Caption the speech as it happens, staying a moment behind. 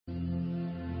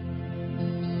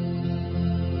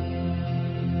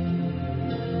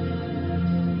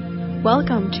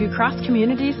Welcome to Cross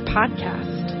Communities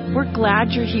Podcast. We're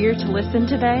glad you're here to listen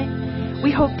today.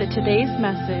 We hope that today's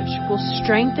message will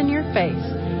strengthen your faith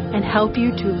and help you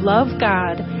to love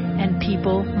God and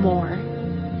people more.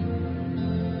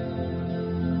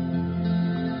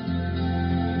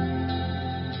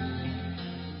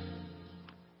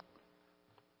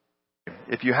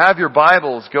 If you have your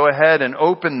Bibles, go ahead and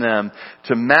open them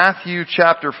to Matthew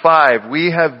chapter 5.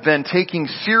 We have been taking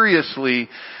seriously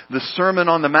the Sermon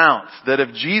on the Mount, that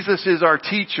if Jesus is our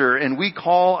teacher and we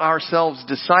call ourselves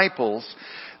disciples,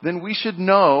 then we should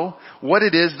know what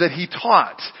it is that He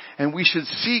taught. And we should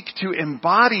seek to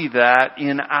embody that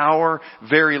in our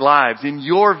very lives, in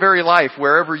your very life,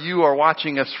 wherever you are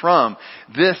watching us from.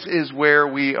 This is where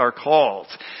we are called.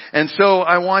 And so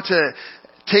I want to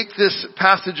take this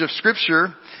passage of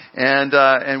Scripture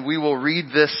and we will read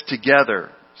this together.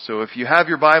 So if you have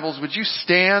your Bibles, would you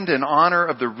stand in honor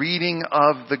of the reading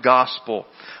of the Gospel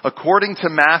according to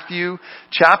Matthew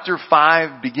chapter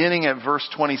 5, beginning at verse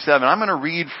 27. I'm going to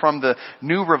read from the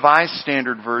New Revised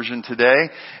Standard Version today,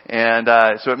 and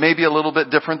so it may be a little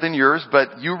bit different than yours,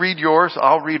 but you read yours,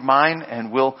 I'll read mine,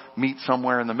 and we'll meet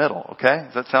somewhere in the middle, okay?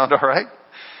 Does that sound all right?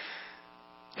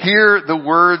 Hear the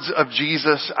words of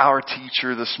Jesus, our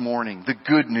teacher, this morning, the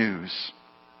good news.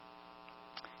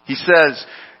 He says,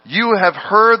 "You have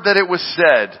heard that it was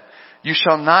said, 'You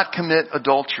shall not commit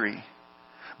adultery.'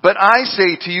 But I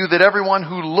say to you that everyone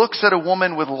who looks at a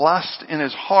woman with lust in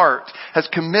his heart has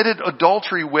committed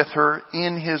adultery with her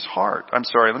in his heart." I'm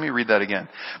sorry, let me read that again.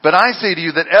 "But I say to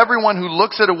you that everyone who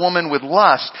looks at a woman with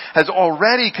lust has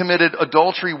already committed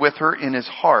adultery with her in his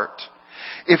heart.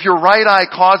 If your right eye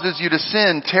causes you to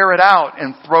sin, tear it out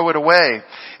and throw it away.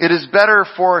 It is better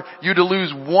for you to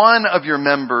lose one of your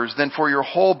members than for your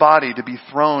whole body to be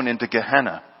thrown into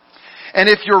Gehenna. And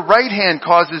if your right hand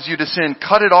causes you to sin,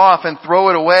 cut it off and throw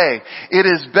it away. It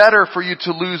is better for you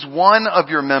to lose one of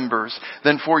your members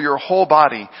than for your whole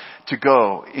body to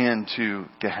go into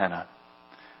Gehenna."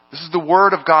 This is the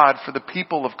word of God for the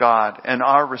people of God, and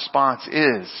our response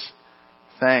is,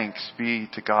 thanks be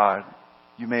to God.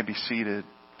 You may be seated.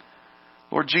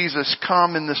 Lord Jesus,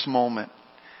 come in this moment.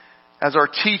 As our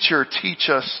teacher, teach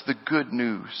us the good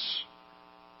news.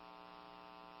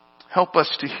 Help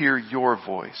us to hear your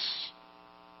voice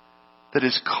that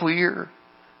is clear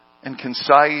and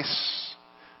concise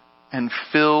and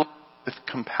filled with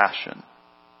compassion.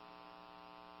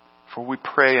 For we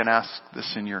pray and ask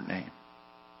this in your name.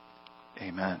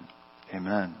 Amen.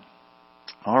 Amen.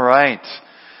 All right.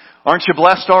 Aren't you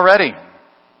blessed already?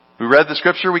 We read the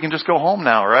Scripture. We can just go home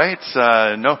now, right?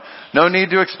 No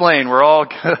need to explain. We're all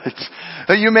good.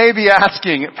 You may be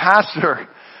asking, Pastor,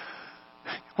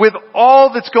 with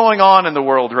all that's going on in the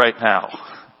world right now,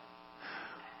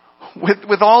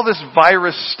 with all this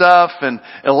virus stuff and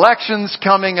elections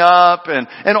coming up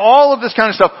and all of this kind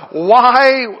of stuff,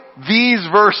 why these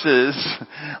verses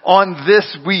on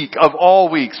this week of all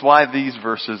weeks? Why these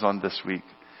verses on this week?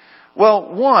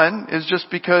 Well, one is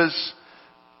just because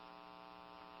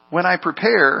when I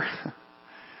prepare,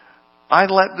 I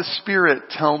let the Spirit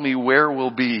tell me where we'll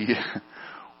be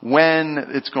when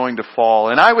it's going to fall.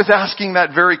 And I was asking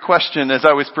that very question as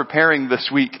I was preparing this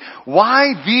week.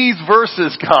 Why these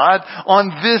verses, God, on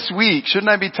this week? Shouldn't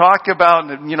I be talking about,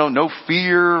 no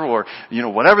fear or,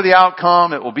 whatever the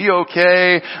outcome, it will be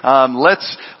okay.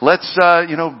 Let's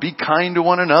be kind to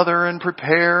one another and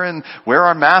prepare and wear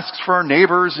our masks for our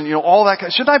neighbors and, all that.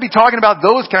 Shouldn't I be talking about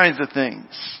those kinds of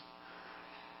things?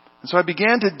 And so I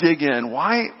began to dig in.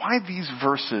 Why these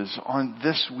verses on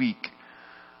this week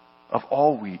of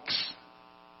all weeks?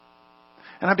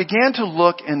 And I began to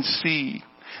look and see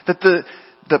that the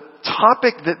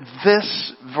topic that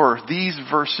these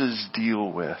verses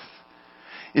deal with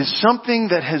is something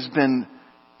that has been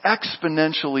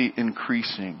exponentially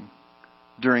increasing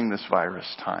during this virus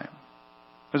time.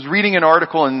 I was reading an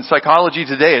article in Psychology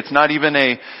Today. It's not even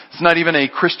a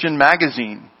Christian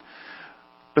magazine.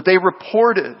 But they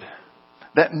reported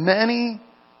that many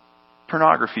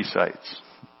pornography sites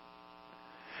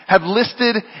have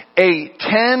listed a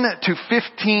 10 to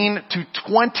 15 to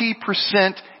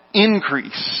 20%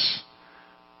 increase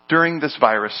during this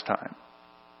virus time.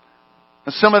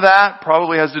 Now, some of that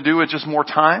probably has to do with just more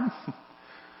time.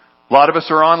 A lot of us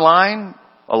are online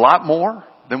a lot more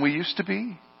than we used to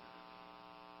be.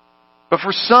 But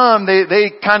for some,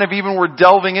 they kind of even were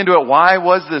delving into it. Why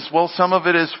was this? Well, some of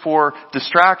it is for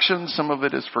distraction. Some of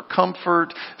it is for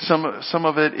comfort. Some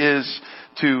of it is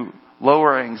to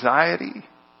lower anxiety.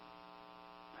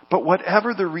 But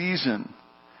whatever the reason,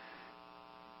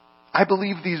 I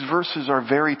believe these verses are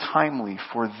very timely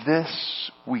for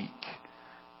this week,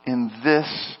 in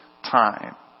this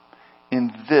time,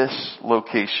 in this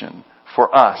location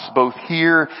for us, both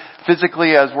here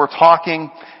physically as we're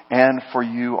talking and for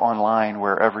you online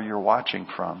wherever you're watching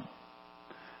from.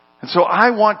 And so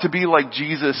I want to be like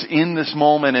Jesus in this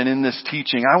moment and in this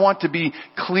teaching. I want to be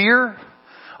clear.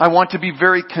 I want to be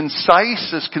very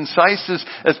concise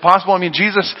as possible. I mean,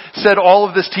 Jesus said all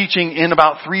of this teaching in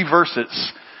about 3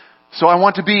 verses. So I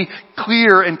want to be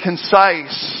clear and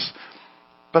concise.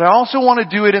 But I also want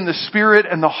to do it in the spirit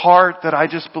and the heart that I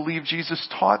just believe Jesus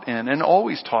taught in and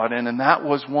always taught in. And that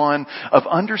was one of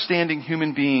understanding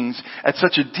human beings at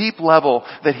such a deep level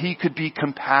that he could be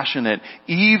compassionate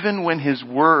even when his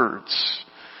words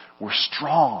were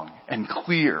strong and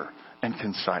clear and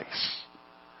concise.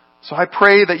 So I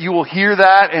pray that you will hear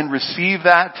that and receive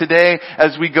that today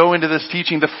as we go into this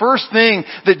teaching. The first thing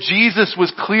that Jesus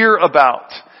was clear about,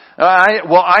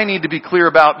 I need to be clear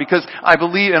about, because I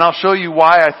believe, and I'll show you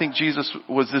why I think Jesus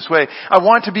was this way. I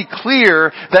want to be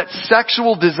clear that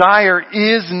sexual desire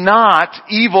is not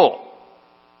evil.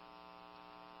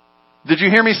 Did you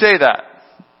hear me say that?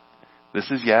 This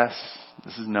is yes.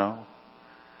 This is no.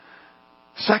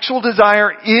 Sexual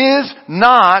desire is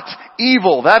not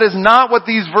evil. That is not what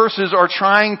these verses are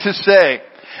trying to say.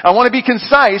 I want to be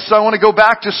concise, so I want to go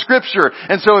back to Scripture.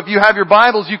 And so if you have your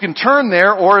Bibles, you can turn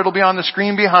there, or it'll be on the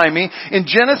screen behind me. In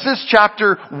Genesis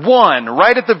chapter 1,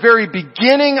 right at the very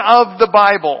beginning of the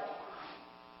Bible,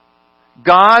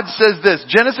 God says this.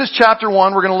 Genesis chapter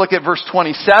 1, we're going to look at verse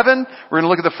 27. We're going to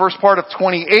look at the first part of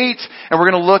 28, and we're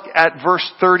going to look at verse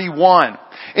 31.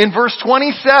 In verse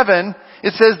 27,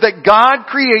 it says that God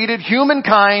created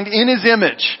humankind in His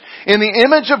image. In the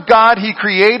image of God, He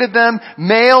created them.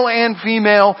 Male and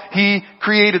female, He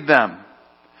created them.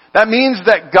 That means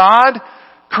that God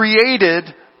created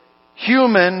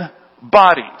human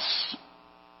bodies.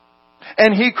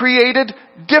 And He created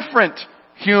different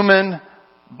human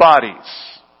bodies.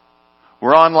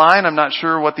 We're online. I'm not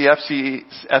sure what the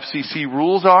FCC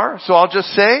rules are. So I'll just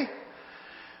say,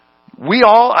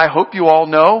 I hope you all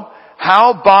know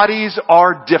how bodies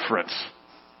are different.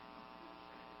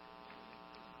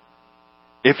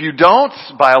 If you don't,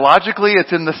 biologically,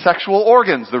 it's in the sexual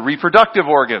organs, the reproductive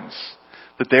organs,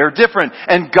 that they are different.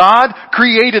 And God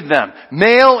created them.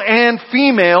 Male and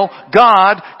female,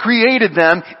 God created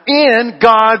them in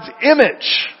God's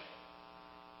image.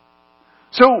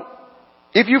 So,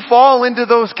 if you fall into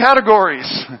those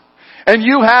categories, and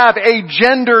you have a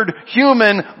gendered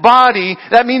human body,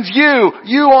 that means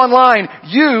you online,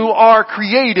 you are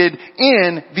created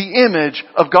in the image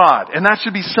of God. And that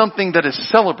should be something that is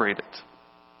celebrated.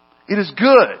 It is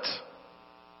good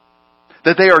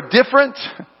that they are different.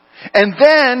 And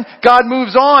then God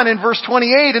moves on in verse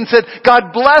 28 and said,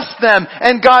 God blessed them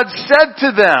and God said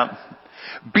to them,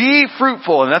 be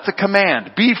fruitful, and that's a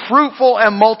command. Be fruitful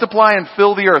and multiply and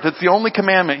fill the earth. It's the only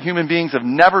commandment human beings have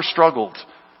never struggled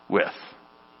with.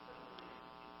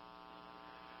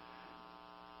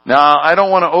 Now, I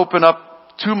don't want to open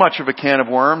up too much of a can of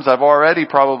worms. I've already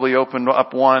probably opened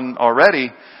up one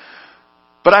already.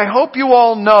 But I hope you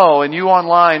all know, and you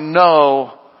online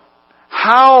know,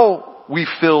 how we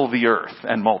fill the earth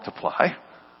and multiply.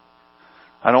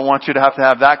 I don't want you to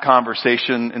have that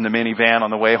conversation in the minivan on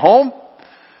the way home.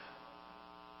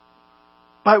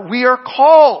 But we are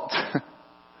called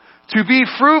to be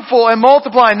fruitful and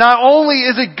multiply. Not only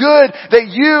is it good that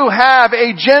you have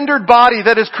a gendered body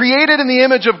that is created in the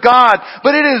image of God,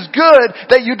 but it is good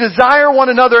that you desire one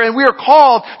another, and we are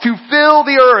called to fill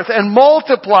the earth and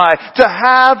multiply, to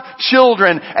have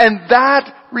children. And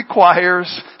that requires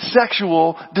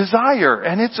sexual desire.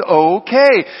 And it's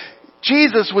okay.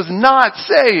 Jesus was not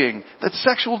saying that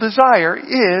sexual desire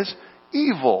is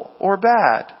evil or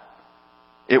bad.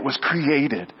 It was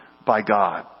created by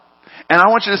God. And I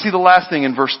want you to see the last thing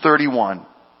in verse 31.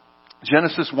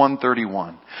 Genesis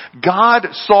 1:31. God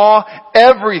saw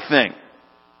everything.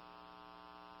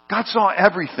 God saw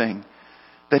everything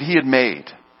that He had made.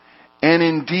 And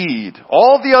indeed,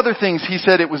 all the other things He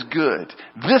said it was good.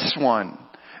 This one,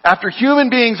 after human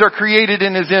beings are created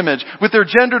in His image, with their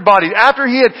gendered bodies, after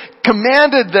He had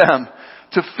commanded them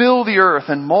to fill the earth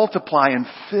and multiply and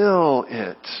fill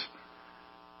it,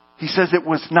 He says it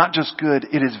was not just good,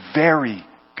 it is very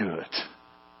good.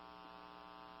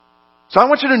 So I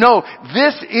want you to know,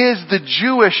 this is the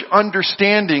Jewish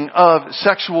understanding of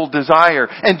sexual desire.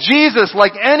 And Jesus,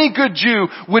 like any good Jew,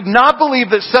 would not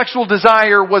believe that sexual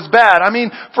desire was bad. I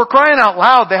mean, for crying out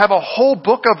loud, they have a whole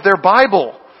book of their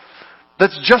Bible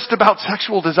that's just about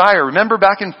sexual desire. Remember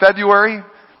back in February,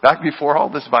 back before all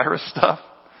this virus stuff,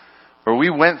 where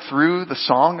we went through the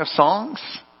Song of Songs?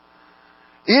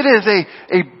 It is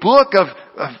a book of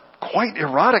quite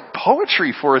erotic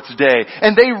poetry for its day.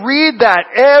 And they read that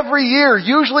every year,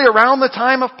 usually around the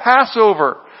time of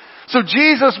Passover. So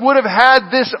Jesus would have had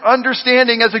this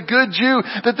understanding as a good Jew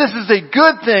that this is a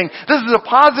good thing, this is a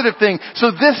positive thing.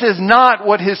 So this is not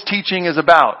what his teaching is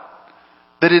about.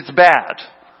 That it's bad.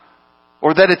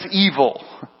 Or that it's evil.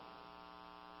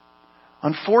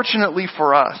 Unfortunately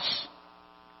for us,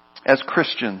 as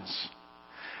Christians,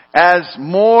 as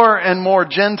more and more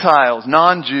Gentiles,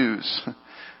 non-Jews,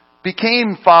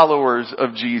 became followers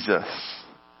of Jesus,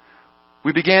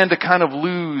 we began to kind of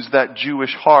lose that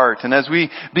Jewish heart. And as we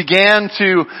began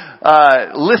to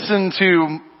listen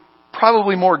to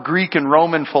probably more Greek and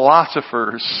Roman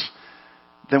philosophers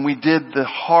than we did the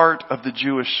heart of the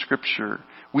Jewish scripture,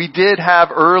 we did have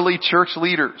early church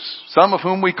leaders, some of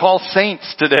whom we call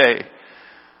saints today,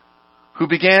 who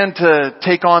began to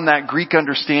take on that Greek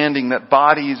understanding that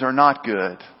bodies are not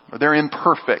good, or they're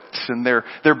imperfect, and they're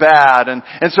bad. And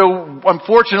so,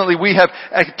 unfortunately, we have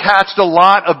attached a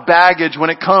lot of baggage when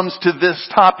it comes to this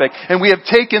topic, and we have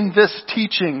taken this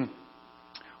teaching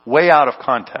way out of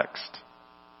context.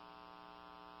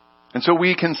 And so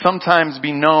we can sometimes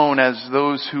be known as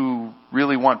those who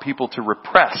really want people to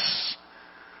repress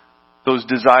those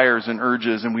desires and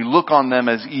urges, and we look on them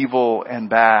as evil and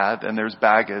bad, and there's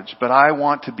baggage. But I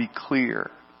want to be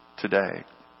clear today.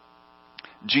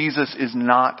 Jesus is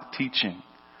not teaching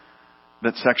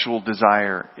that sexual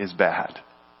desire is bad.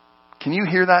 Can you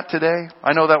hear that today?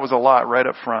 I know that was a lot right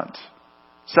up front.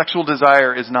 Sexual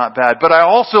desire is not bad. But I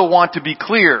also want to be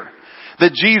clear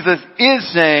that Jesus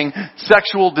is saying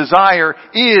sexual desire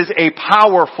is a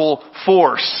powerful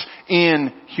force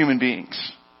in human beings.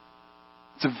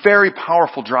 It's a very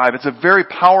powerful drive. It's a very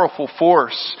powerful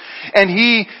force. And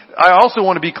I also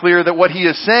want to be clear that what he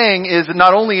is saying is that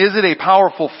not only is it a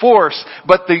powerful force,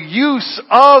 but the use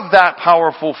of that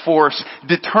powerful force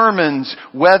determines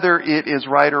whether it is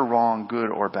right or wrong, good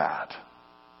or bad.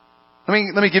 Let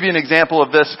me give you an example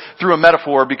of this through a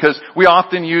metaphor, because we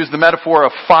often use the metaphor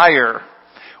of fire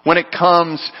when it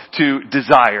comes to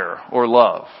desire or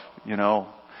love. You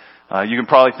can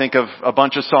probably think of a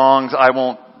bunch of songs. I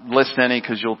won't list any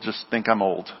because you'll just think I'm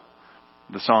old.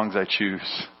 The songs I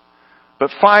choose.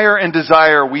 But fire and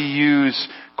desire we use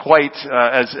quite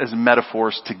as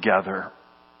metaphors together.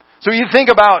 So you think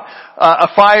about a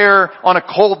fire on a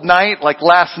cold night, like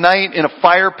last night in a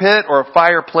fire pit or a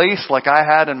fireplace like I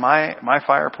had in my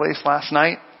fireplace last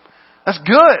night. That's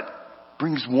good.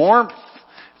 Brings warmth.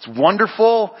 It's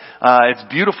wonderful. It's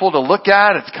beautiful to look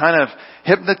at. It's kind of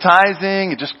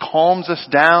hypnotizing. It just calms us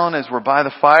down as we're by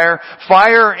the fire.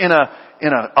 Fire in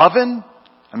an oven.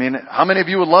 I mean, how many of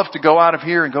you would love to go out of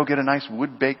here and go get a nice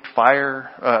wood-baked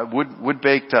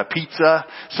wood-baked pizza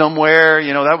somewhere?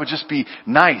 That would just be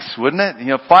nice, wouldn't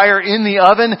it? Fire in the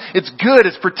oven. It's good.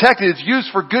 It's protected. It's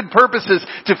used for good purposes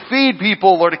to feed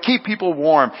people or to keep people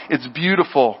warm. It's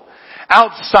beautiful.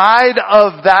 Outside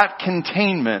of that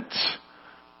containment,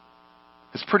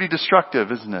 it's pretty destructive,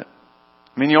 isn't it?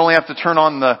 I mean, you only have to turn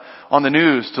on the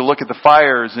news to look at the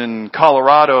fires in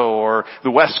Colorado or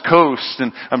the West Coast.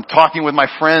 And I'm talking with my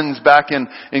friends back in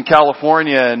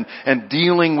California and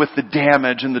dealing with the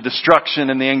damage and the destruction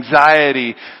and the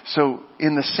anxiety. So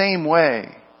in the same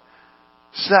way,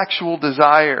 sexual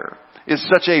desire is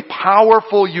such a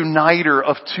powerful uniter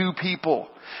of two people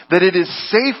that it is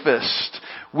safest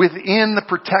within the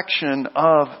protection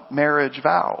of marriage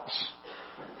vows,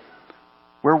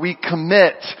 where we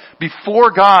commit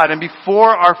before God and before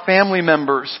our family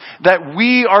members that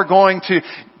we are going to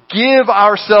give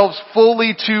ourselves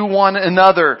fully to one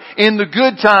another in the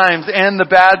good times and the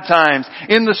bad times,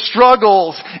 in the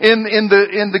struggles, in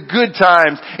the good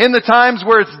times, in the times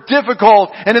where it's difficult,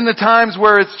 and in the times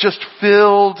where it's just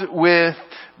filled with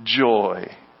joy.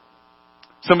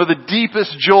 Some of the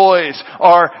deepest joys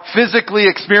are physically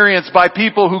experienced by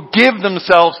people who give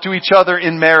themselves to each other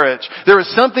in marriage. There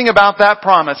is something about that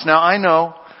promise. Now, I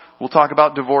know we'll talk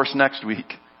about divorce next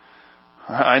week.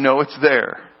 I know it's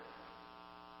there.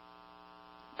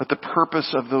 But the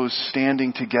purpose of those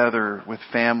standing together with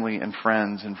family and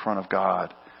friends in front of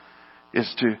God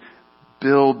is to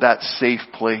build that safe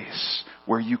place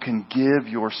where you can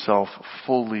give yourself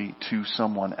fully to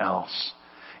someone else.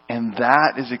 And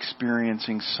that is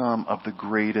experiencing some of the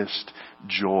greatest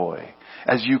joy,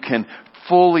 as you can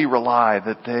fully rely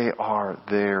that they are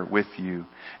there with you.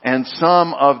 And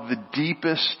some of the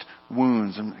deepest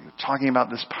wounds, I'm talking about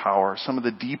this power, some of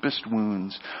the deepest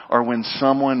wounds are when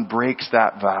someone breaks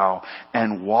that vow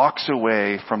and walks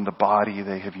away from the body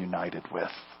they have united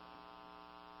with.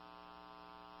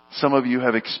 Some of you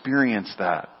have experienced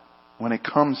that when it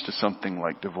comes to something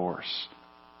like divorce.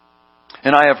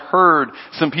 And I have heard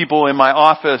some people in my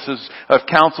office as I've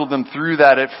counseled them through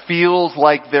that. It feels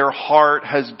like their heart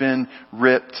has been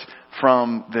ripped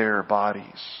from their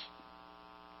bodies.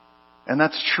 And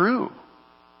that's true.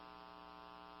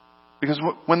 Because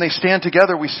when they stand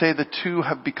together, we say the two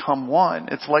have become one.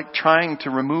 It's like trying to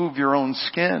remove your own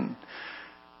skin.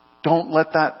 Don't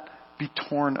let that be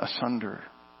torn asunder.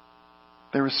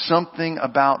 There is something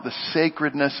about the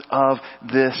sacredness of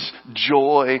this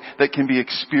joy that can be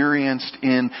experienced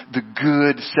in the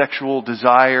good sexual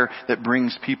desire that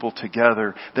brings people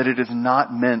together, that it is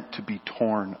not meant to be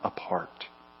torn apart.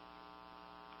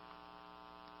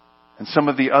 And some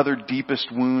of the other deepest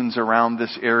wounds around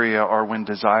this area are when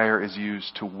desire is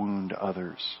used to wound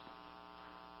others.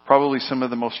 Probably some of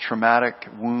the most traumatic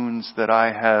wounds that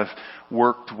I have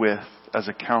worked with as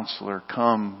a counselor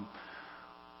come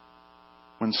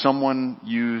when someone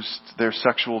used their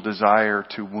sexual desire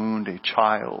to wound a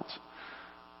child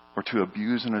or to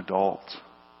abuse an adult.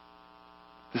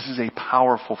 This is a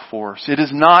powerful force. It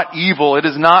is not evil. It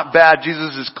is not bad.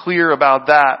 Jesus is clear about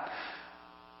that.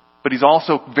 But He's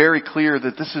also very clear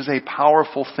that this is a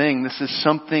powerful thing. This is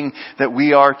something that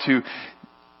we are to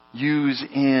use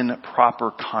in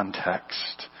proper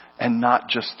context and not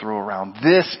just throw around.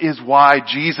 This is why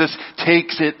Jesus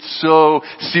takes it so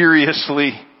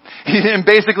seriously. And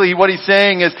basically what He's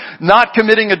saying is not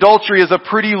committing adultery is a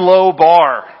pretty low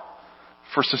bar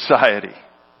for society.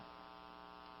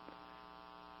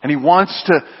 And He wants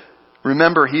to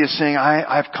remember, He is saying,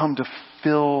 I've come to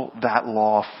fill that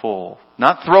law full.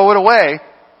 Not throw it away.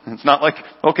 It's not like,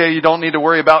 okay, you don't need to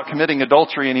worry about committing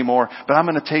adultery anymore, but I'm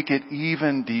going to take it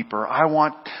even deeper. I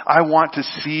want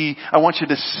you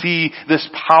to see this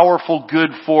powerful good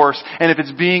force. And if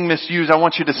it's being misused, I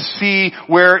want you to see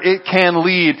where it can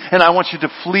lead. And I want you to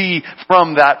flee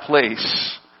from that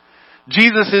place.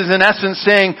 Jesus is in essence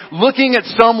saying, looking at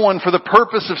someone for the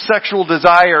purpose of sexual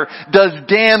desire does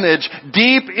damage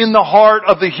deep in the heart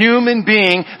of the human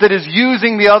being that is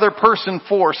using the other person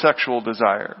for sexual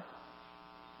desire.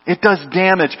 It does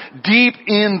damage deep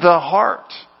in the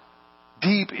heart.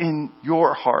 Deep in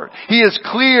your heart. He is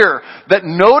clear that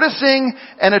noticing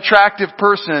an attractive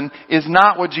person is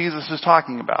not what Jesus is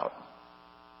talking about.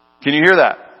 Can you hear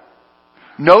that?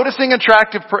 Noticing an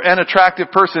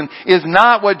attractive person is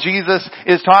not what Jesus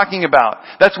is talking about.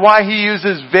 That's why He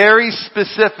uses very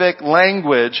specific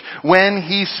language when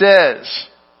He says,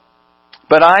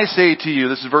 but I say to you,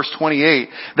 this is verse 28,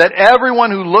 that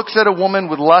everyone who looks at a woman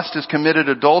with lust has committed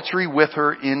adultery with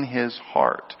her in his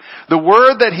heart. The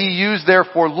word that He used there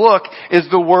for look is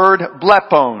the word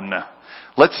blepon.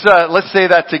 Let's say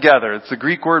that together. It's the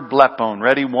Greek word blepon.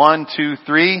 Ready? 1, 2,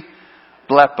 3.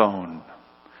 Blepon.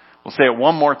 We'll say it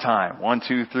one more time. 1,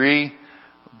 2, 3.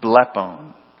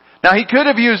 Blepon. Now He could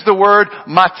have used the word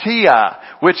matia,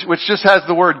 which just has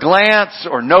the word glance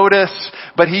or notice,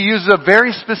 but He uses a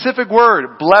very specific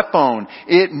word, blepon.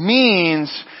 It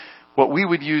means what we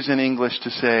would use in English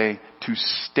to say to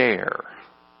stare,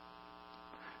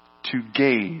 to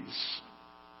gaze.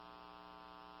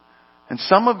 And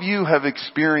some of you have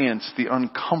experienced the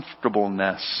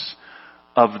uncomfortableness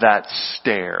of that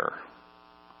stare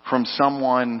from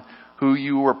someone who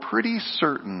you were pretty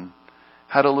certain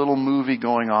had a little movie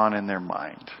going on in their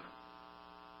mind.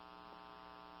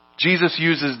 Jesus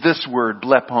uses this word,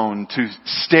 blepon, to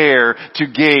stare, to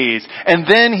gaze. And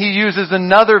then He uses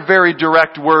another very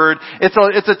direct word. It's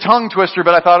a tongue twister,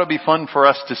 but I thought it would be fun for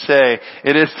us to say.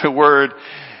 It is the word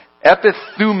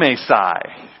epithumesai.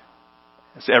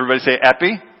 So everybody say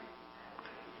epi.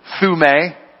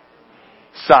 Thume.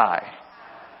 Sai.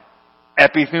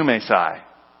 Epithumesai.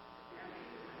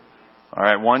 All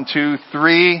right, 1, 2,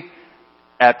 3.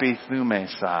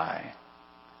 Epithumesai.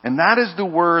 And that is the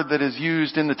word that is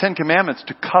used in the Ten Commandments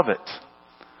to covet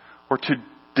or to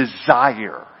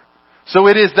desire. So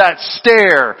it is that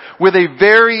stare with a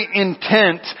very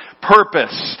intent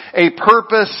purpose, a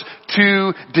purpose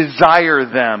to desire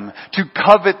them, to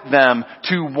covet them,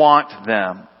 to want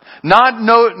them.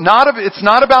 It's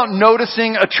not about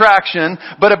noticing attraction,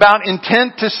 but about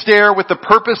intent to stare with the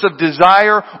purpose of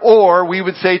desire, or we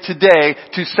would say today,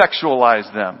 to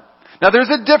sexualize them. Now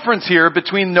there's a difference here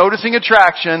between noticing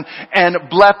attraction and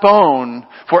blepon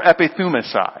for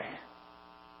epithumesai.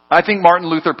 I think Martin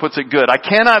Luther puts it good. I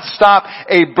cannot stop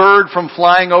a bird from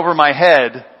flying over my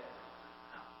head,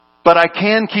 but I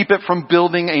can keep it from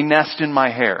building a nest in my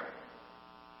hair.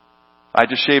 I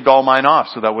just shaved all mine off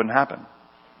so that wouldn't happen.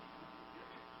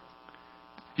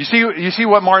 You see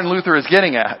what Martin Luther is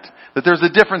getting at? That there's a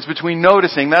difference between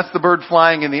noticing, that's the bird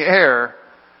flying in the air,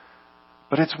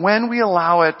 but it's when we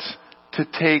allow it to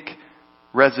take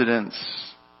residence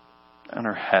in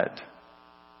our head.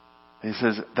 He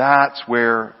says that's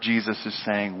where Jesus is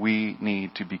saying we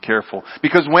need to be careful.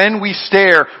 Because when we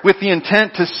stare with the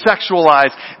intent to sexualize,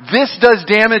 this does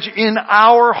damage in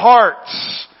our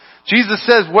hearts. Jesus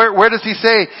says, where does he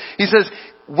say? He says,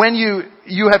 but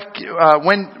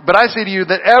I say to you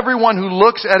that everyone who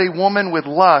looks at a woman with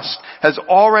lust has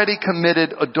already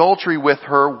committed adultery with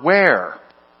her. Where?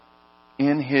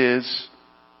 In his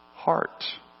heart.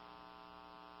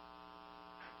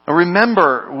 Now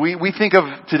remember, we think of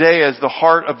today as the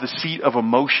heart of the seat of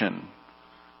emotion.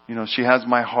 You know, she has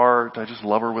my heart. I just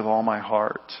love her with all my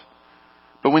heart.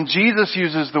 But when Jesus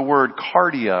uses the word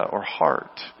cardia or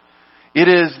heart, it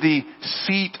is the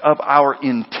seat of our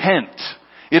intent.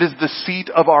 It is the seat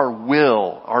of our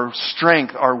will, our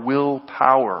strength, our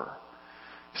willpower.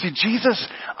 See,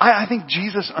 I think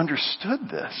Jesus understood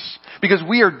this. Because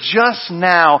we are just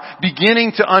now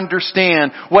beginning to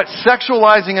understand what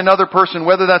sexualizing another person,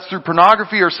 whether that's through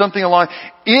pornography or something along,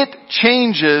 it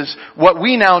changes what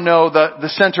we now know the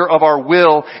center of our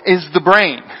will is the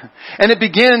brain. And it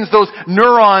begins those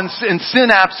neurons and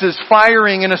synapses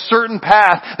firing in a certain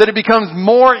path that it becomes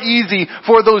more easy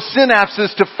for those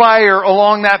synapses to fire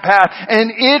along that path.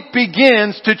 And it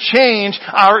begins to change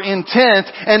our intent,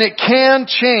 and it can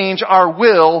change our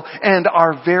will and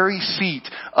our very seat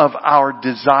of our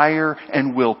desire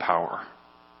and willpower.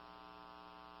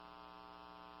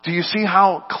 Do you see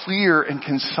how clear and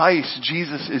concise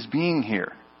Jesus is being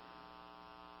here?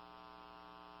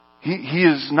 He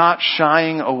is not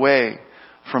shying away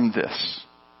from this.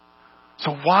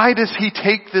 So why does he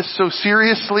take this so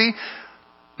seriously?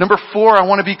 Number 4, I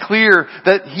want to be clear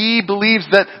that he believes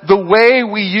that the way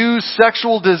we use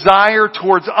sexual desire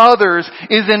towards others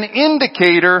is an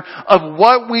indicator of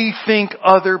what we think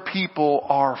other people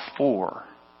are for.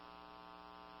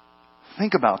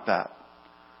 Think about that.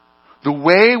 The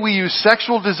way we use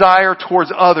sexual desire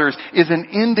towards others is an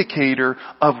indicator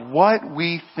of what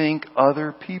we think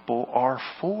other people are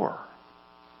for.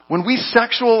 When we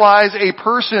sexualize a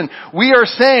person, we are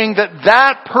saying that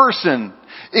that person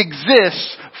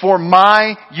exists for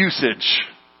my usage,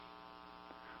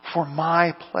 for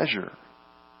my pleasure.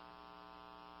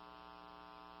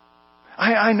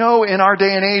 I know in our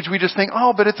day and age we just think,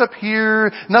 oh, but it's up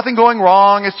here, nothing going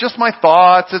wrong, it's just my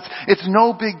thoughts, it's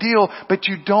no big deal. But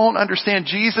you don't understand.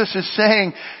 Jesus is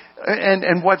saying,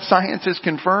 and what science is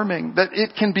confirming, that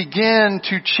it can begin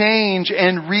to change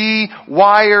and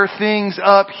rewire things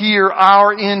up here,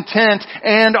 our intent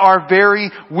and our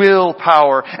very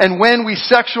willpower. And when we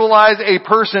sexualize a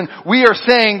person, we are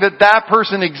saying that that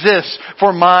person exists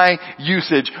for my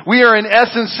usage. We are in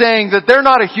essence saying that they're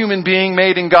not a human being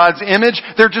made in God's image,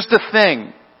 they're just a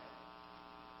thing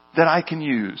that I can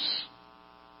use.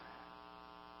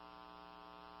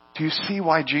 Do you see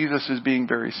why Jesus is being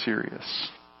very serious?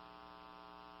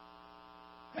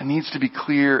 It needs to be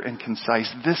clear and concise.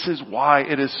 This is why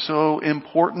it is so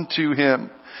important to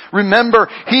him. Remember,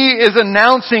 he is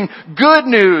announcing good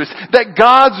news that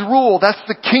God's rule, that's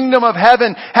the kingdom of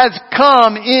heaven, has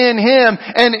come in him.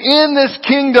 And in this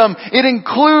kingdom, it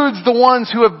includes the ones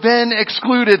who have been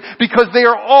excluded because they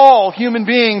are all human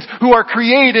beings who are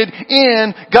created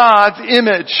in God's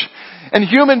image. And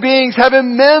human beings have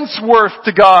immense worth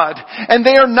to God. And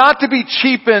they are not to be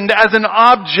cheapened as an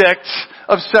object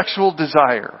of sexual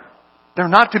desire. They're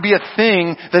not to be a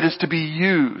thing that is to be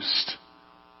used.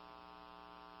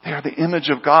 They are the image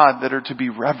of God that are to be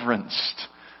reverenced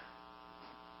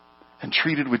and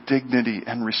treated with dignity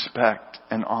and respect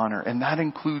and honor. And that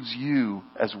includes you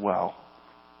as well.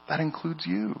 That includes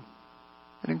you.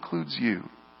 It includes you.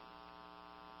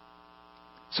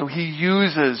 So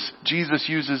Jesus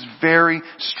uses very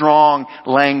strong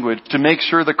language to make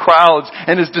sure the crowds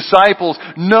and his disciples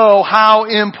know how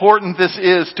important this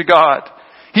is to God.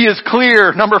 He is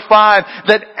clear, number 5,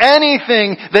 that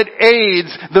anything that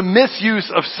aids the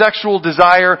misuse of sexual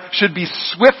desire should be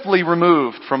swiftly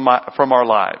removed from our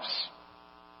lives.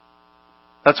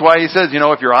 That's why he says,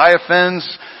 if your eye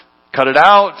offends, cut it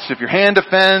out. If your hand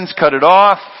offends, cut it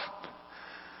off.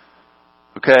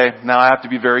 Okay, now I have to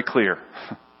be very clear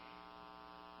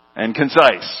and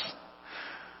concise.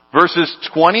 Verses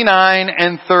 29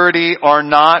 and 30 are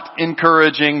not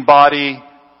encouraging body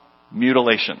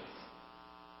mutilation.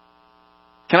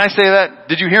 Can I say that?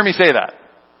 Did you hear me say that?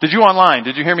 Did you online?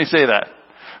 Did you hear me say that?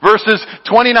 Verses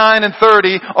 29 and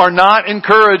 30 are not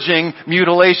encouraging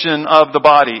mutilation of the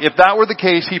body. If that were the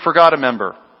case, he forgot a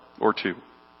member or two.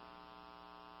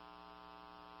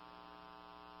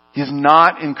 He is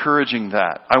not encouraging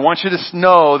that. I want you to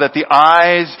know that the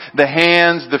eyes, the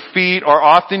hands, the feet are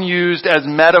often used as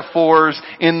metaphors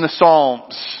in the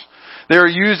Psalms. They're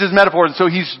used as metaphors. And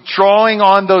so he's drawing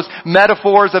on those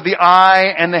metaphors of the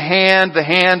eye and the hand. The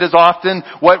hand is often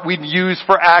what we use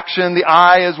for action. The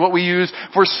eye is what we use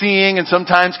for seeing and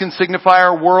sometimes can signify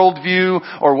our worldview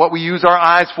or what we use our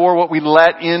eyes for, what we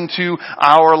let into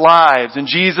our lives. And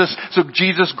Jesus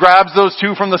grabs those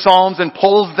two from the Psalms and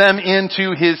pulls them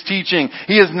into his teaching.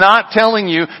 He is not telling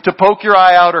you to poke your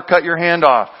eye out or cut your hand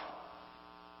off.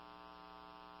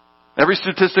 Every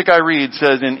statistic I read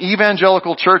says in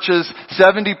evangelical churches,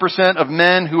 70% of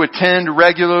men who attend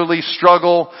regularly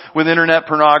struggle with internet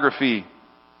pornography.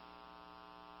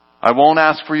 I won't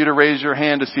ask for you to raise your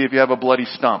hand to see if you have a bloody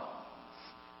stump.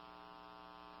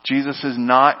 Jesus is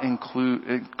not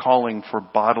calling for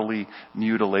bodily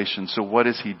mutilation. So what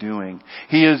is he doing?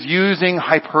 He is using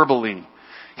hyperbole.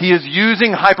 He is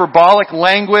using hyperbolic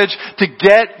language to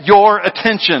get your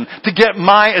attention, to get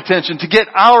my attention, to get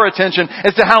our attention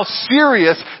as to how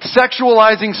serious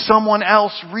sexualizing someone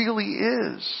else really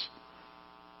is.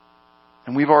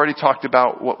 And we've already talked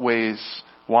about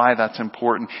why that's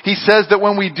important. He says that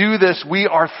when we do this, we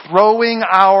are throwing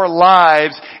our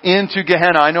lives into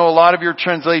Gehenna. I know a lot of your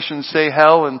translations say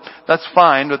hell, and that's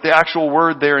fine, but the actual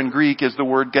word there in Greek is the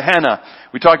word Gehenna.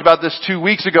 We talked about this 2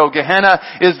 weeks ago. Gehenna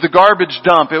is the garbage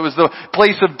dump. It was the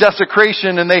place of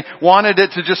desecration, and they wanted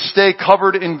it to just stay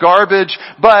covered in garbage.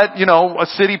 But, a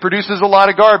city produces a lot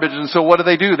of garbage, and so what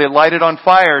do? They light it on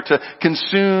fire to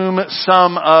consume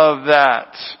some of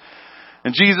that.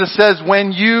 And Jesus says,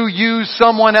 when you use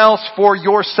someone else for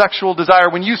your sexual desire,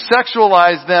 when you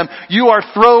sexualize them, you are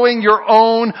throwing your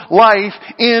own life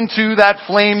into that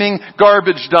flaming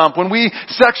garbage dump. When we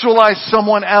sexualize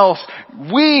someone else,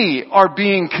 we are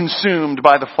being consumed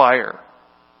by the fire.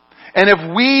 And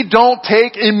if we don't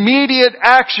take immediate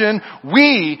action,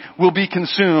 we will be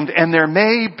consumed and there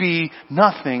may be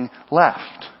nothing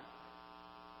left.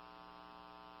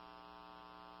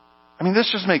 This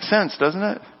just makes sense, doesn't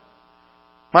it?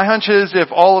 My hunch is if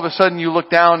all of a sudden you look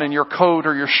down and your coat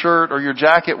or your shirt or your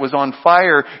jacket was on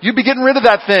fire, you'd be getting rid of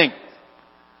that thing.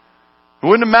 It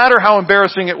wouldn't matter how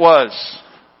embarrassing it was.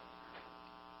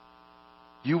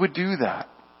 You would do that.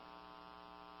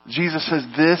 Jesus says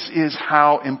this is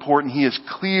how important. He is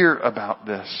clear about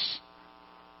this.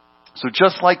 So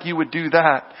just like you would do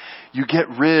that, you get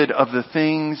rid of the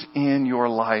things in your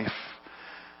life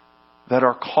that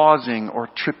are causing or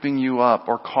tripping you up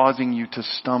or causing you to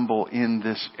stumble in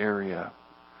this area.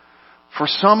 For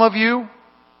some of you,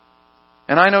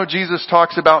 and I know Jesus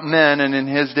talks about men, and in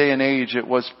his day and age it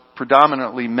was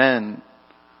predominantly men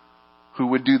who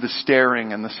would do the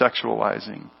staring and the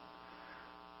sexualizing.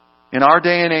 In our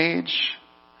day and age,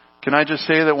 can I just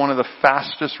say that one of the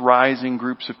fastest rising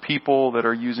groups of people that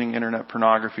are using internet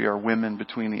pornography are women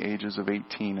between the ages of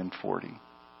 18 and 40.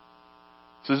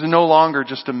 So this is no longer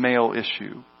just a male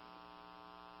issue.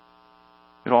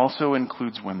 It also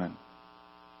includes women.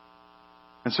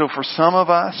 And so for some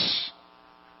of us,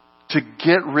 to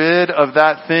get rid of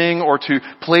that thing or to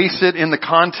place it in the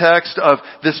context of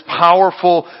this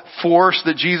powerful force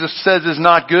that Jesus says is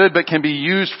not good but can be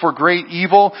used for great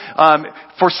evil,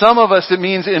 for some of us it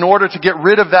means in order to get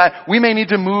rid of that, we may need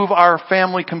to move our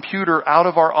family computer out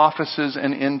of our offices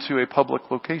and into a public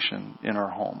location in our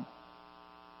home.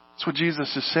 That's what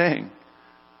Jesus is saying.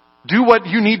 Do what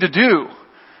you need to do,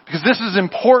 because this is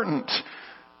important,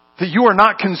 that you are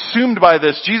not consumed by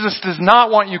this. Jesus does not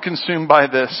want you consumed by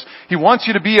this. He wants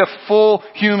you to be a full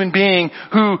human being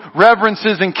who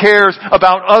reverences and cares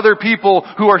about other people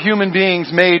who are human beings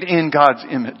made in God's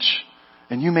image.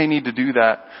 And you may need to do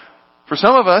that. For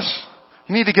some of us,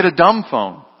 you need to get a dumb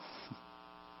phone,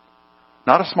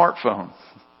 not a smartphone.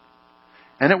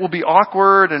 And it will be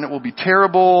awkward and it will be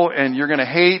terrible and you're going to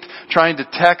hate trying to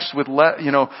text with,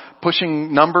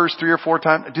 pushing numbers 3 or 4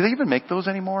 times. Do they even make those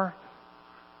anymore?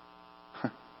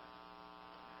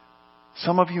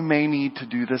 Some of you may need to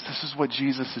do this. This is what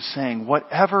Jesus is saying.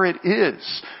 Whatever it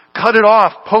is, cut it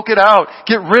off, poke it out,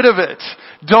 get rid of it.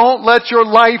 Don't let your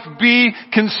life be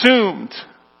consumed.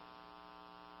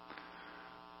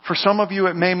 For some of you,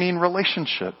 it may mean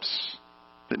relationships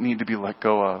that need to be let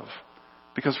go of.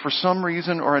 Because for some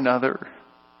reason or another,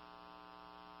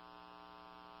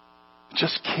 you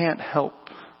just can't help,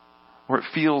 or it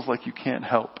feels like you can't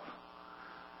help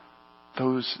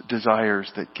those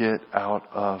desires that get out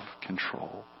of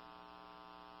control.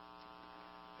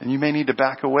 And you may need to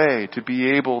back away to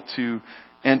be able to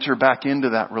enter back into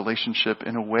that relationship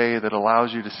in a way that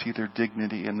allows you to see their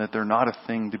dignity and that they're not a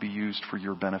thing to be used for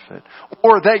your benefit.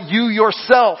 Or that you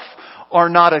yourself are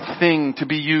not a thing to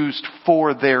be used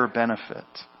for their benefit.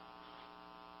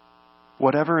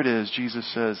 Whatever it is,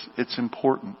 Jesus says, it's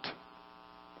important.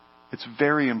 It's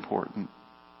very important.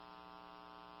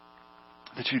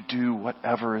 that you do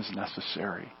whatever is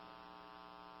necessary.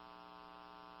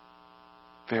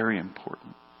 Very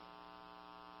important.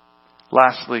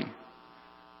 Lastly,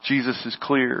 Jesus is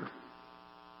clear.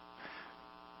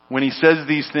 When he says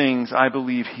these things, I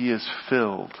believe he is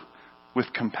filled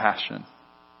with compassion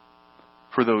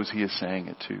for those he is saying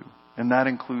it to. And that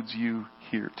includes you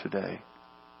here today.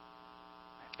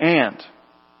 And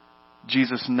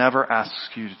Jesus never asks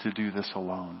you to do this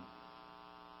alone.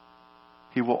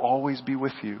 He will always be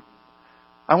with you.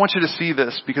 I want you to see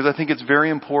this because I think it's very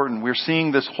important. We're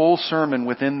seeing this whole sermon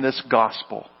within this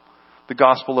gospel. The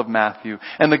Gospel of Matthew.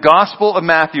 And the Gospel of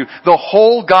Matthew, the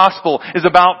whole Gospel is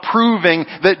about proving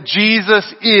that Jesus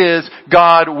is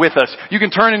God with us. You can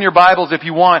turn in your Bibles if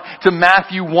you want to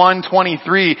Matthew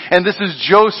 1:23. And this is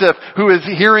Joseph who is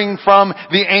hearing from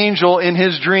the angel in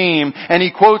his dream. And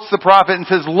he quotes the prophet and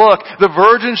says, look, the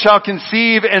virgin shall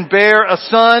conceive and bear a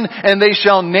son, and they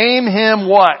shall name him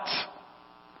what?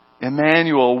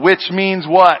 Emmanuel, which means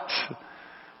what?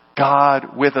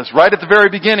 God with us. Right at the very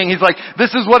beginning, he's like,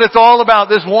 this is what it's all about.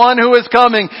 This one who is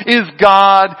coming is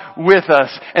God with us.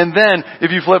 And then,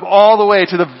 if you flip all the way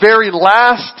to the very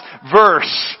last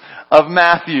verse of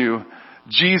Matthew,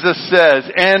 Jesus says,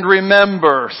 and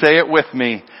remember, say it with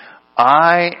me,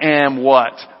 I am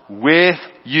what? With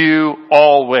you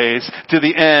always to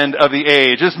the end of the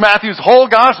age. It's Matthew's whole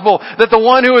gospel that the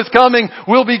one who is coming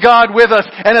will be God with us.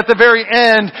 And at the very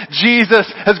end,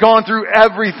 Jesus has gone through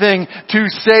everything to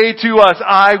say to us,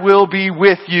 I will be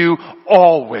with you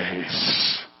always.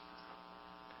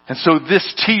 And so this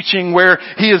teaching where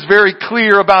he is very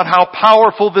clear about how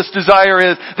powerful this desire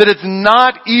is, that it's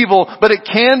not evil, but it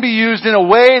can be used in a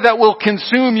way that will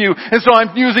consume you. And so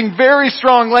I'm using very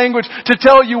strong language to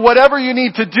tell you whatever you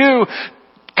need to do,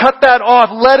 cut that off,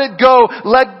 let it go,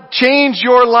 change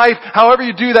your life, however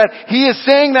you do that. He is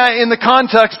saying that in the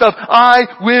context of, I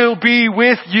will be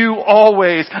with you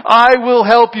always. I will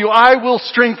help you. I will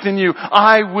strengthen you.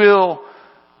 I will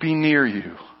be near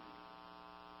you.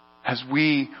 As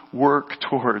we work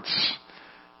towards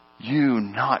you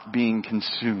not being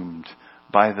consumed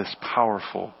by this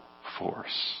powerful force.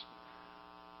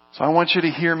 So I want you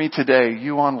to hear me today,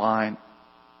 you online.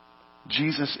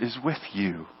 Jesus is with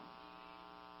you.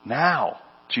 Now,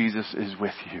 Jesus is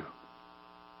with you.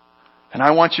 And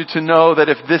I want you to know that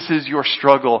if this is your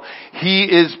struggle, He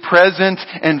is present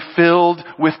and filled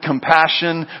with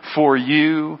compassion for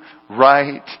you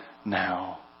right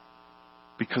now.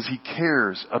 Because He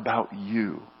cares about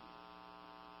you.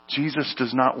 Jesus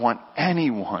does not want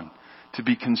anyone to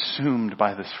be consumed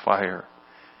by this fire.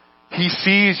 He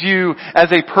sees you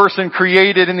as a person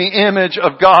created in the image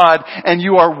of God, and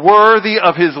you are worthy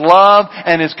of His love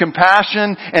and His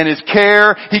compassion and His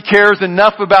care. He cares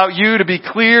enough about you to be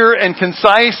clear and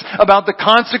concise about the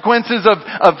consequences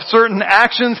of certain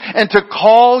actions and to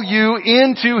call you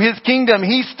into His kingdom.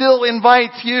 He still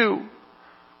invites you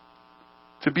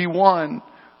to be one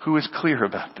who is clear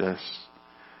about this.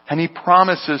 And He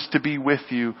promises to be with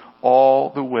you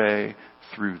all the way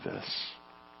through this.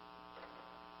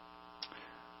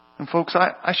 And folks,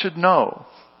 I should know.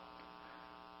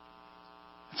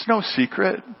 It's no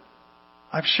secret.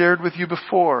 I've shared with you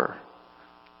before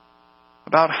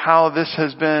about how this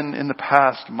has been in the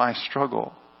past my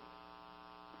struggle.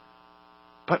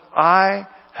 But I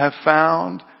have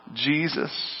found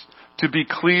Jesus to be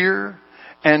clear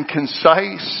and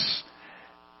concise.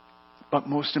 But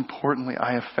most importantly,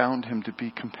 I have found Him to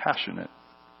be compassionate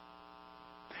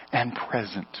and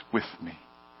present with me.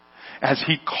 As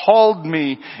He called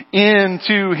me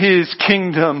into His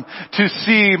kingdom to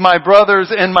see my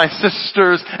brothers and my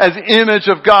sisters as image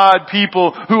of God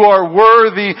people who are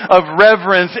worthy of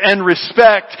reverence and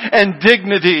respect and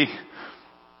dignity.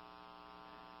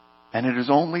 And it is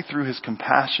only through His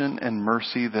compassion and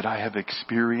mercy that I have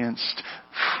experienced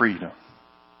freedom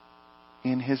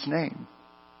in His name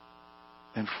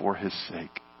and for His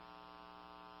sake.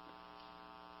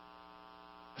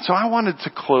 So I wanted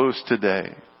to close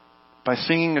today by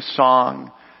singing a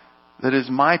song that is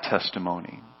my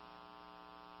testimony.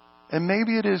 And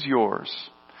maybe it is yours.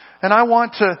 And I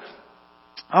want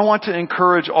to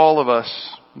encourage all of us,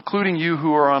 including you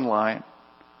who are online,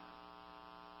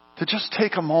 to just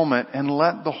take a moment and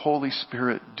let the Holy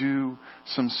Spirit do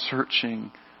some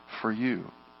searching for you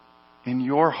in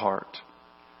your heart,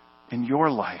 in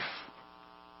your life.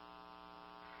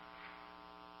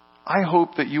 I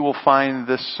hope that you will find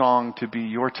this song to be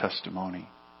your testimony.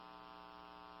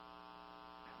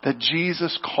 That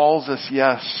Jesus calls us,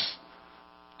 yes,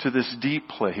 to this deep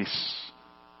place.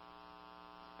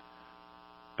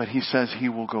 But He says He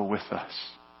will go with us.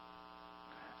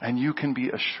 And you can be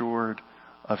assured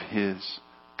of His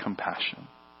compassion.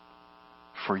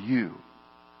 for you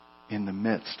in the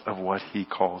midst of what He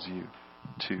calls you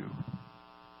to.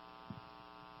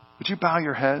 Would you bow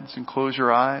your heads and close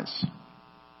your eyes?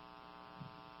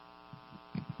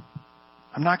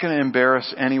 I'm not going to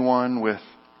embarrass anyone with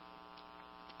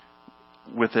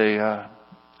a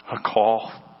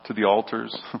call to the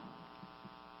altars.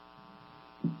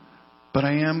 But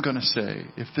I am going to say,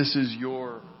 if this is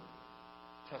your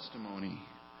testimony,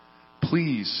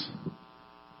 please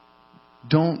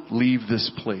don't leave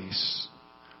this place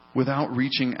without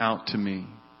reaching out to me.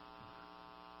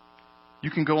 You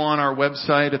can go on our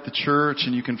website at the church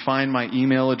and you can find my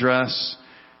email address.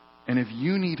 And if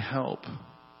you need help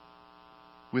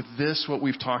with this, what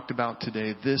we've talked about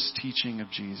today, this teaching of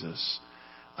Jesus,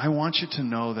 I want you to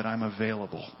know that I'm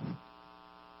available.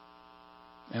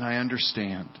 And I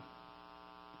understand.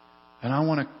 And I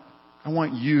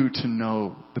want you to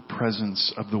know the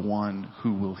presence of the one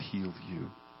who will heal you,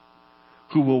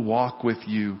 who will walk with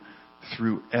you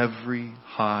through every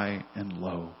high and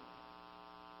low.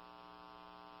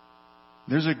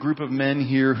 There's a group of men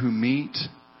here who meet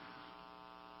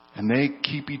and they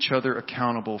keep each other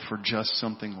accountable for just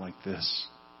something like this.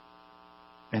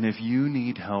 And if you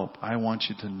need help, I want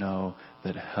you to know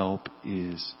that help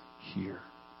is here.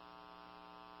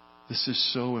 This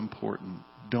is so important.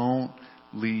 Don't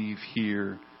leave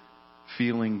here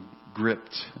feeling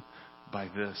gripped by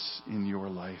this in your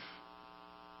life.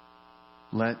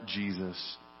 Let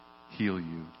Jesus heal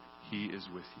you. He is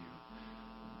with you.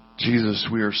 Jesus,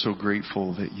 we are so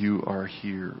grateful that you are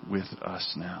here with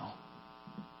us now.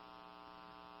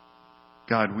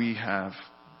 God, we have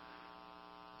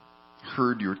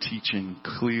heard your teaching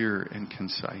clear and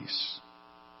concise.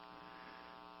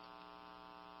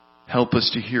 Help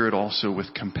us to hear it also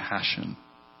with compassion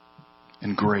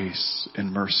and grace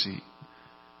and mercy.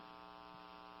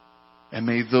 And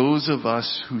may those of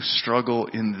us who struggle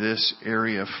in this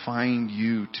area find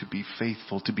you to be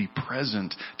faithful, to be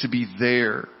present, to be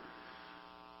there,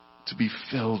 to be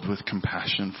filled with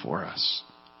compassion for us,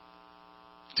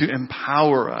 to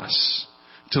empower us,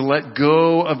 to let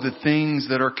go of the things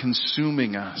that are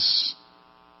consuming us,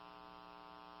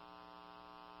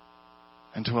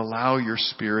 and to allow your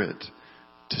Spirit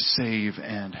to save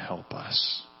and help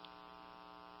us.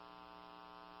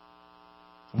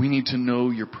 We need to know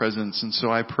your presence, and so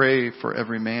I pray for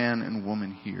every man and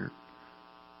woman here.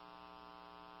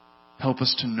 Help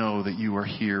us to know that you are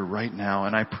here right now.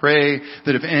 And I pray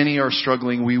that if any are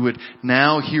struggling, we would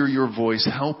now hear your voice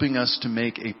helping us to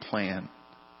make a plan,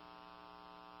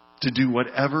 to do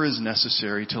whatever is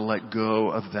necessary to let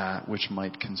go of that which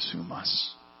might consume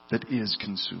us, that is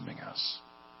consuming us.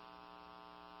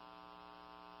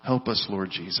 Help us, Lord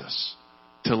Jesus,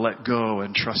 to let go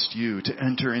and trust you, to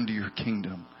enter into your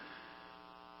kingdom,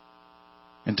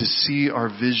 and to see our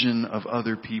vision of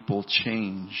other people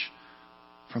change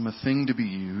from a thing to be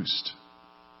used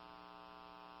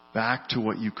back to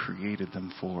what you created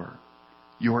them for,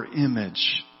 your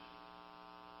image,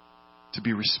 to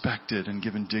be respected and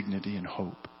given dignity and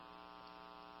hope.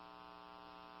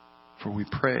 For we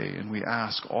pray and we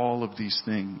ask all of these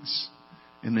things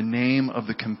in the name of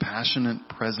the compassionate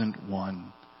present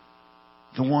one,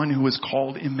 the one who is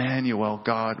called Emmanuel,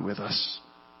 God with us.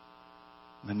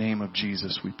 In the name of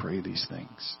Jesus, we pray these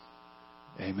things.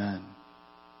 Amen.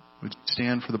 Would you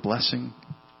stand for the blessing?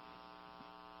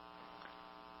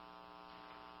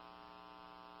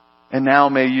 And now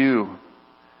may you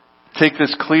take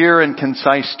this clear and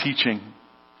concise teaching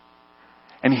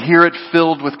and hear it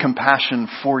filled with compassion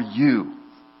for you,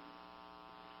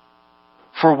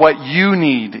 for what you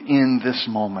need in this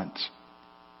moment.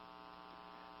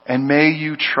 And may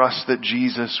you trust that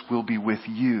Jesus will be with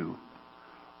you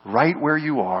right where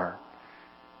you are,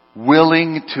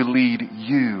 willing to lead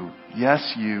you,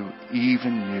 yes you,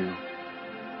 even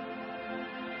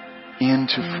you,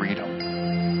 into freedom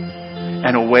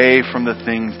and away from the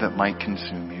things that might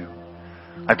consume you.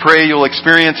 I pray you'll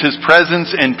experience His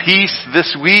presence and peace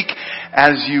this week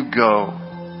as you go.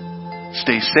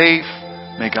 Stay safe.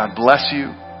 May God bless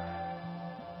you.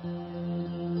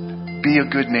 Be a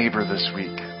good neighbor this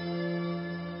week.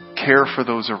 Care for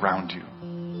those around you.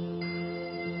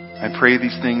 I pray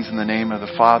these things in the name of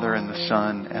the Father and the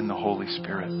Son and the Holy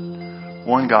Spirit.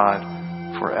 One God,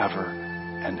 forever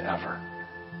and ever.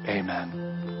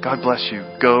 Amen. God bless you.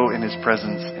 Go in His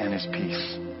presence and His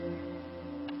peace.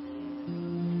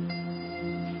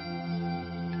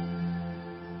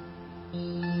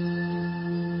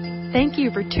 Thank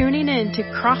you for tuning in to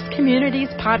Cross Communities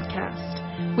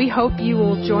Podcast. We hope you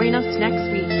will join us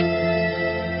next week.